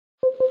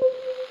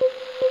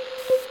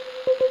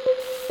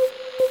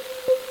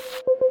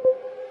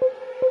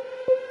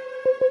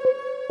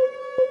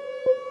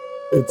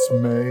It's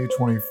May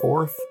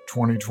 24th,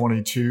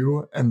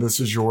 2022, and this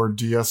is your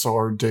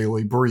DSR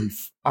Daily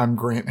Brief. I'm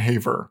Grant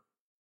Haver.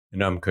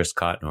 And I'm Chris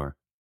Cotnor.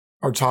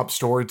 Our top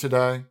story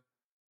today: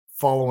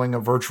 following a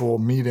virtual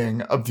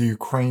meeting of the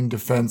Ukraine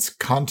Defense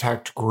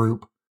Contact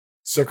Group,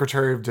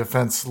 Secretary of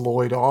Defense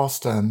Lloyd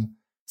Austin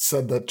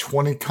said that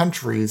 20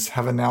 countries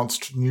have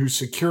announced new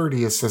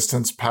security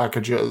assistance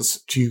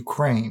packages to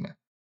Ukraine,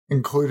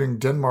 including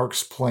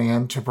Denmark's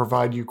plan to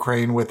provide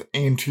Ukraine with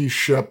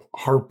anti-ship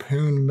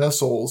Harpoon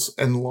missiles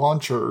and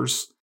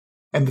launchers,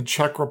 and the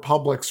Czech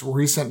Republic's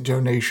recent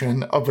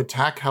donation of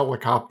attack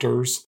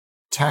helicopters,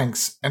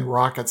 tanks, and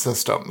rocket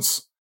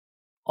systems.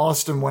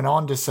 Austin went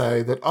on to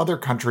say that other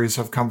countries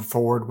have come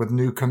forward with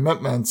new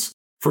commitments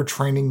for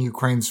training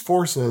Ukraine's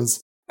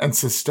forces and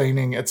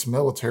sustaining its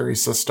military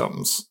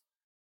systems.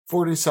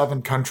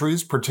 47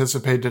 countries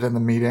participated in the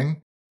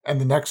meeting, and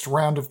the next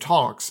round of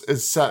talks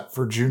is set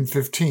for June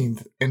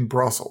 15th in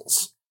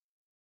Brussels.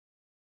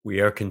 We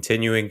are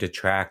continuing to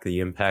track the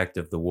impact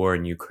of the war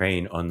in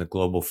Ukraine on the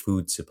global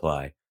food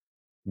supply.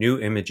 New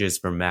images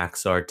from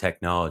Maxar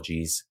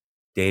Technologies,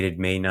 dated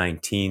May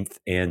 19th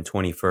and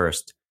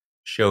 21st,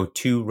 show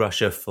two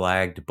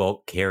Russia-flagged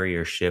bulk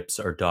carrier ships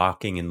are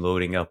docking and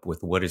loading up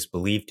with what is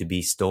believed to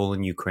be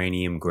stolen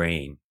Ukrainian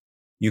grain.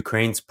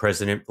 Ukraine's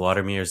President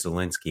Volodymyr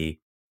Zelensky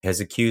has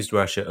accused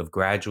Russia of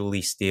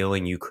gradually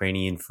stealing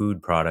Ukrainian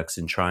food products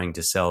and trying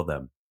to sell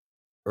them.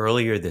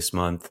 Earlier this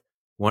month,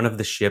 one of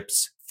the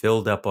ships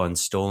filled up on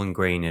stolen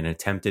grain and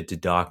attempted to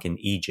dock in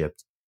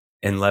Egypt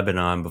and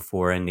Lebanon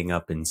before ending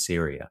up in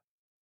Syria.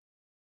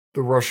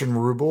 The Russian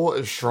ruble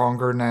is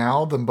stronger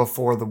now than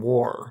before the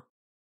war.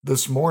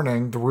 This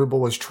morning, the ruble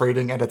was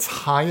trading at its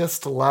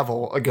highest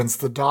level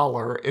against the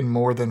dollar in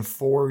more than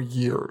 4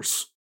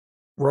 years.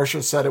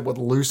 Russia said it would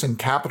loosen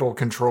capital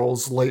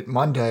controls late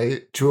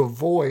Monday to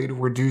avoid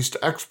reduced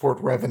export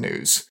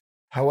revenues.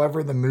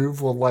 However, the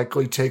move will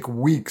likely take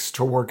weeks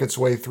to work its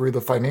way through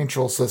the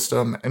financial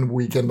system and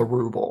weaken the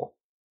ruble.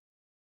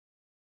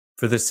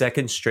 For the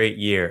second straight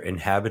year,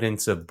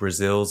 inhabitants of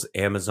Brazil's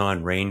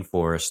Amazon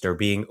rainforest are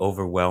being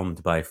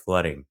overwhelmed by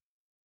flooding.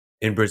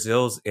 In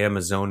Brazil's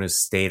Amazonas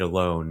state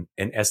alone,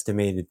 an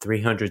estimated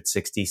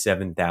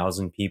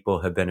 367,000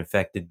 people have been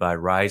affected by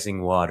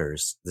rising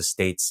waters, the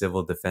state's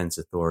civil defense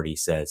authority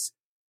says.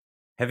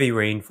 Heavy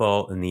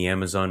rainfall in the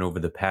Amazon over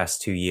the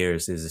past 2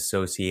 years is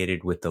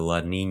associated with the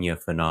La Niña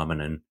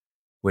phenomenon,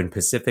 when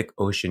Pacific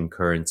Ocean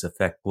currents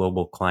affect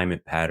global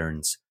climate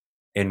patterns,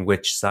 in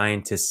which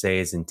scientists say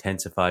is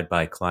intensified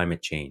by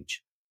climate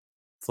change.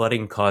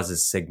 Flooding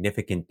causes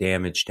significant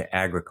damage to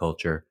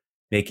agriculture,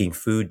 making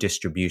food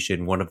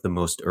distribution one of the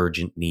most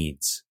urgent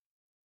needs.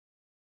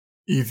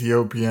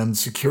 Ethiopian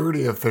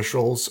security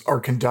officials are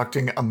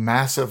conducting a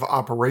massive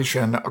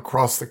operation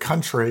across the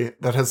country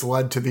that has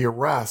led to the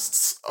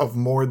arrests of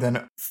more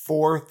than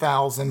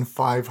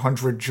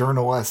 4,500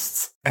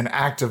 journalists and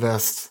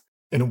activists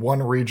in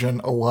one region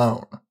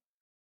alone.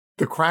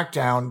 The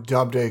crackdown,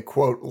 dubbed a,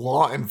 quote,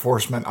 law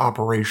enforcement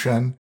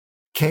operation,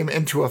 came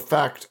into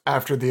effect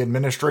after the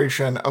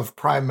administration of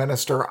Prime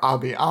Minister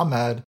Abiy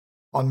Ahmed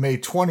on May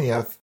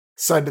 20th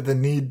cited the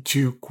need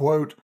to,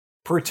 quote,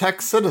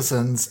 protect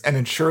citizens and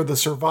ensure the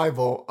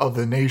survival of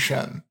the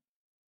nation.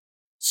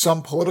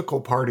 Some political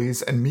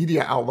parties and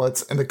media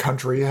outlets in the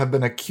country have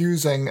been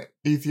accusing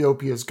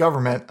Ethiopia's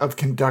government of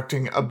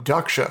conducting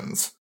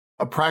abductions,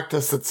 a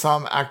practice that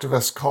some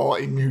activists call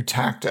a new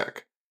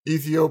tactic.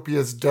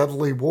 Ethiopia's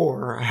deadly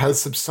war has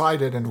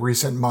subsided in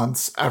recent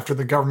months after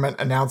the government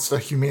announced a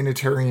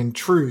humanitarian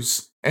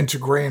truce and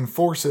Tigrayan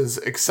forces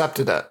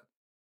accepted it.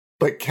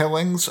 But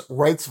killings,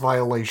 rights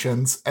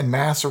violations, and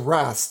mass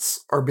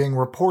arrests are being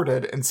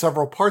reported in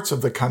several parts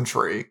of the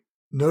country,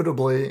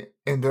 notably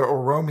in the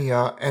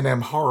Oromia and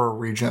Amhara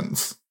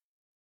regions.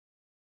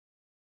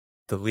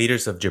 The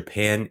leaders of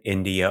Japan,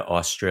 India,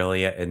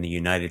 Australia, and the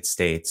United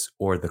States,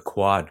 or the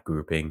Quad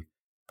grouping,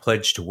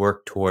 pledged to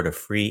work toward a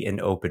free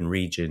and open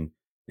region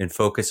and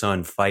focus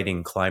on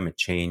fighting climate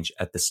change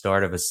at the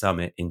start of a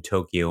summit in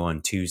Tokyo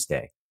on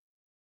Tuesday.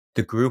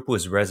 The group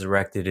was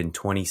resurrected in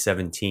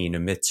 2017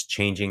 amidst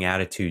changing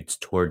attitudes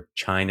toward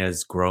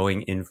China's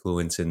growing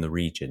influence in the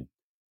region.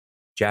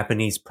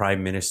 Japanese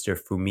Prime Minister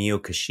Fumio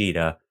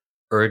Kishida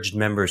urged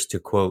members to,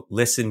 quote,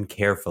 listen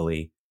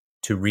carefully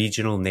to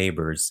regional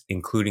neighbors,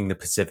 including the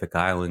Pacific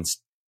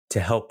Islands,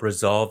 to help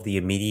resolve the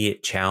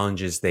immediate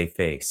challenges they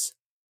face.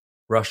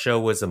 Russia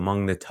was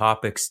among the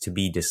topics to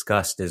be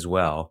discussed as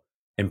well,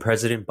 and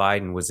President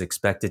Biden was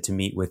expected to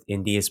meet with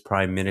India's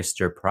Prime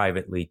Minister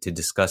privately to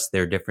discuss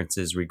their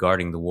differences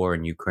regarding the war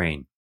in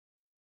Ukraine.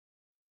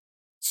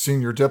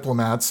 Senior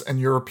diplomats and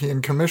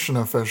European Commission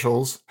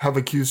officials have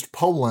accused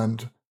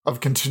Poland of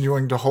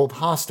continuing to hold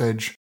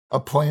hostage a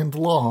planned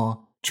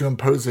law to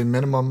impose a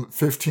minimum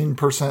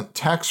 15%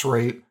 tax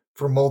rate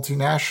for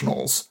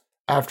multinationals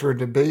after a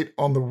debate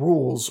on the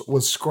rules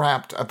was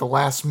scrapped at the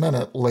last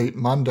minute late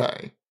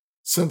Monday.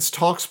 Since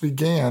talks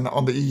began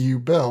on the EU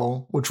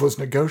bill, which was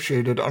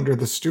negotiated under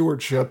the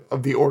stewardship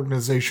of the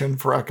Organization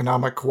for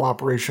Economic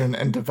Cooperation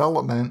and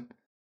Development,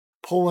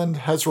 Poland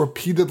has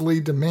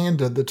repeatedly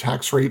demanded the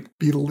tax rate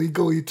be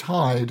legally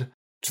tied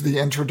to the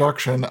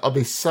introduction of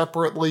a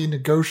separately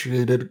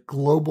negotiated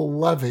global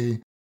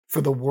levy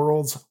for the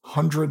world's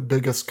 100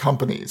 biggest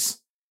companies.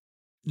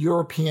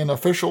 European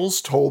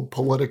officials told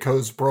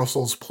Politico's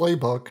Brussels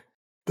Playbook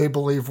they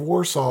believe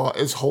Warsaw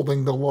is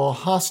holding the law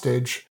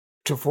hostage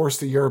to force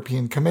the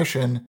European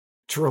Commission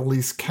to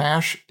release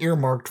cash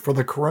earmarked for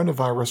the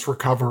coronavirus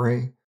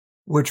recovery,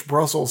 which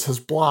Brussels has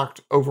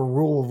blocked over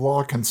rule of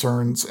law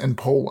concerns in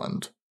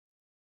Poland.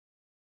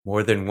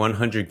 More than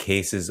 100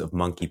 cases of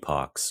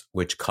monkeypox,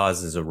 which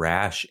causes a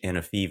rash and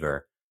a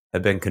fever,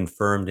 have been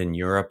confirmed in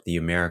Europe, the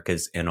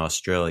Americas, and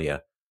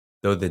Australia,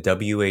 though the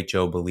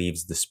WHO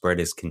believes the spread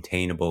is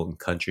containable in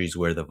countries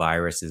where the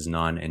virus is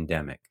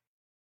non-endemic.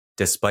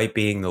 Despite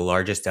being the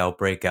largest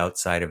outbreak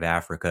outside of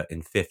Africa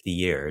in 50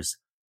 years,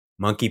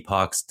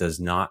 monkeypox does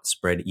not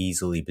spread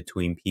easily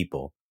between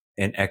people,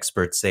 and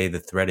experts say the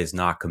threat is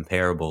not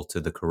comparable to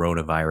the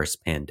coronavirus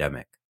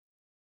pandemic.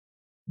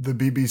 The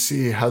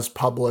BBC has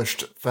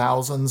published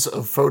thousands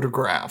of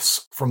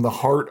photographs from the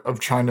heart of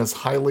China's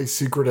highly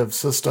secretive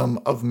system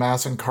of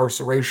mass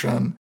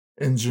incarceration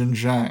in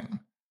Xinjiang,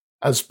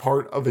 as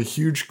part of a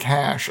huge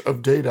cache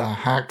of data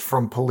hacked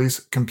from police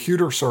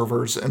computer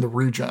servers in the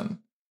region.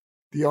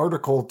 The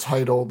article,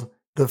 titled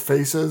 "The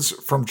Faces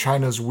from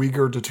China's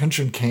Uyghur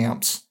Detention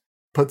Camps,"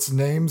 puts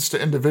names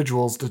to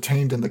individuals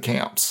detained in the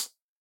camps.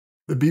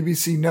 The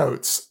BBC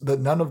notes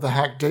that none of the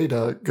hacked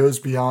data goes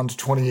beyond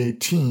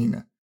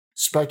 2018,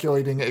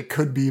 speculating it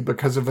could be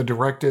because of a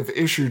directive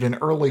issued in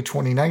early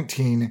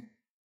 2019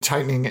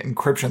 tightening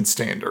encryption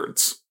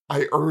standards.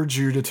 I urge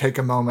you to take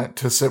a moment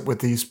to sit with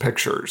these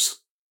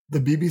pictures.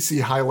 The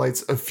BBC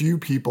highlights a few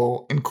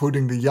people,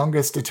 including the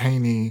youngest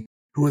detainee,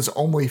 who is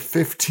only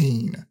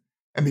 15,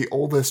 and the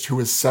oldest, who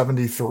is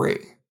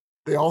 73.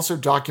 They also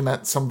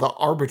document some of the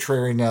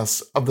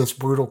arbitrariness of this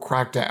brutal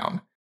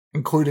crackdown,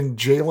 including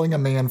jailing a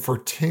man for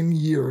 10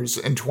 years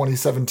in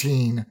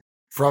 2017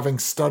 for having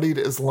studied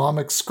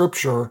Islamic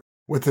scripture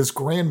with his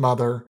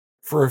grandmother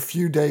for a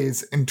few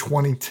days in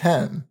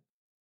 2010.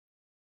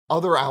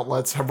 Other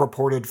outlets have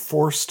reported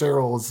forced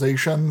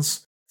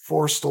sterilizations,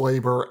 forced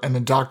labor, and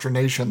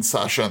indoctrination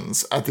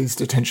sessions at these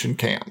detention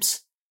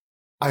camps.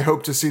 I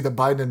hope to see the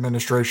Biden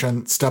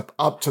administration step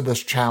up to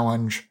this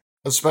challenge,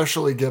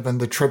 especially given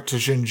the trip to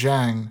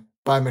Xinjiang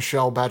by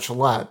Michelle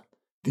Bachelet,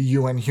 the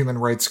UN Human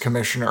Rights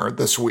Commissioner,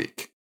 this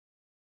week.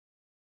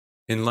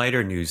 In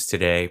lighter news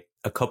today,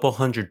 a couple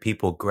hundred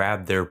people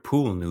grabbed their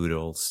pool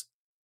noodles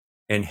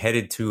and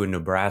headed to a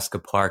Nebraska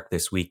park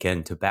this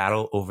weekend to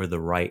battle over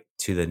the right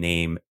to the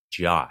name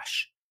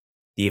Josh.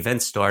 The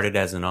event started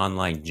as an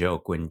online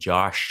joke when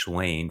Josh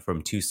Swain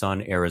from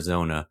Tucson,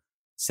 Arizona,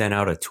 sent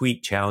out a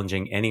tweet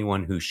challenging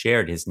anyone who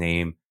shared his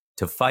name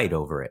to fight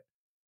over it.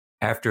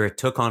 After it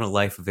took on a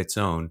life of its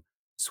own,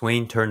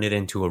 Swain turned it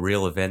into a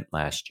real event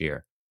last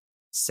year.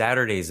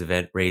 Saturday's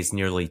event raised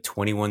nearly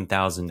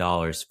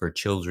 $21,000 for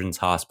Children's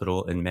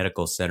Hospital and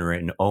Medical Center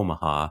in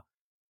Omaha,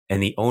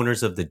 and the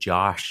owners of the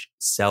Josh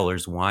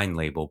Cellars wine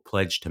label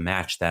pledged to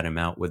match that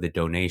amount with a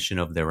donation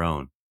of their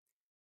own.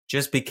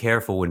 Just be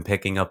careful when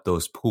picking up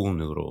those pool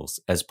noodles,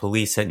 as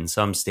police in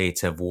some states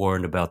have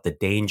warned about the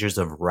dangers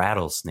of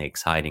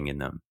rattlesnakes hiding in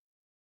them.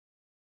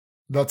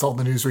 That's all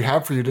the news we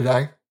have for you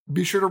today.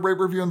 Be sure to rate,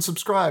 review, and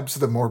subscribe so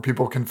that more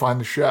people can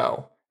find the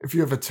show. If you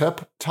have a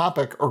tip,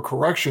 topic, or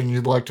correction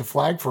you'd like to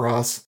flag for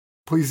us,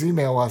 please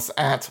email us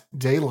at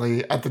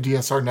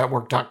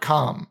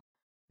daily@thedsrnetwork.com.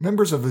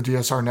 Members of the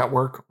DSR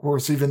Network will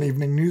receive an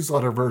evening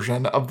newsletter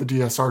version of the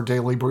DSR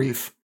Daily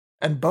Brief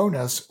and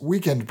bonus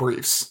weekend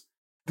briefs.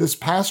 This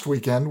past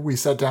weekend, we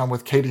sat down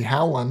with Katie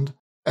Howland,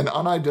 an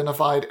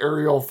unidentified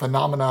aerial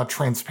phenomena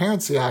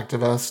transparency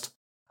activist,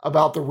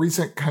 about the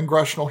recent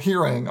congressional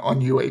hearing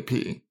on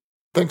UAP.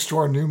 Thanks to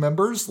our new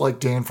members like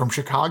Dan from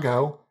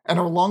Chicago and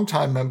our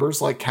longtime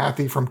members like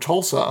Kathy from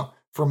Tulsa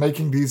for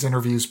making these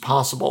interviews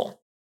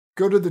possible.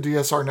 Go to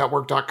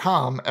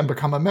thedsrnetwork.com and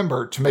become a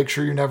member to make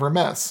sure you never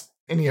miss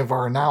any of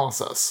our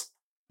analysis.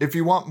 If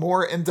you want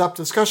more in-depth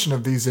discussion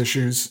of these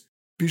issues,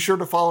 be sure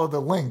to follow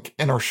the link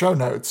in our show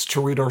notes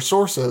to read our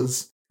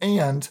sources,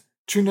 and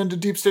tune into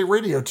Deep State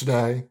Radio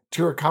today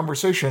to hear a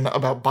conversation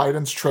about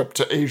Biden's trip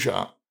to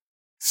Asia.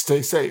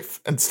 Stay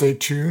safe and stay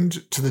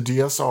tuned to the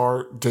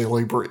DSR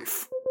Daily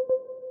Brief.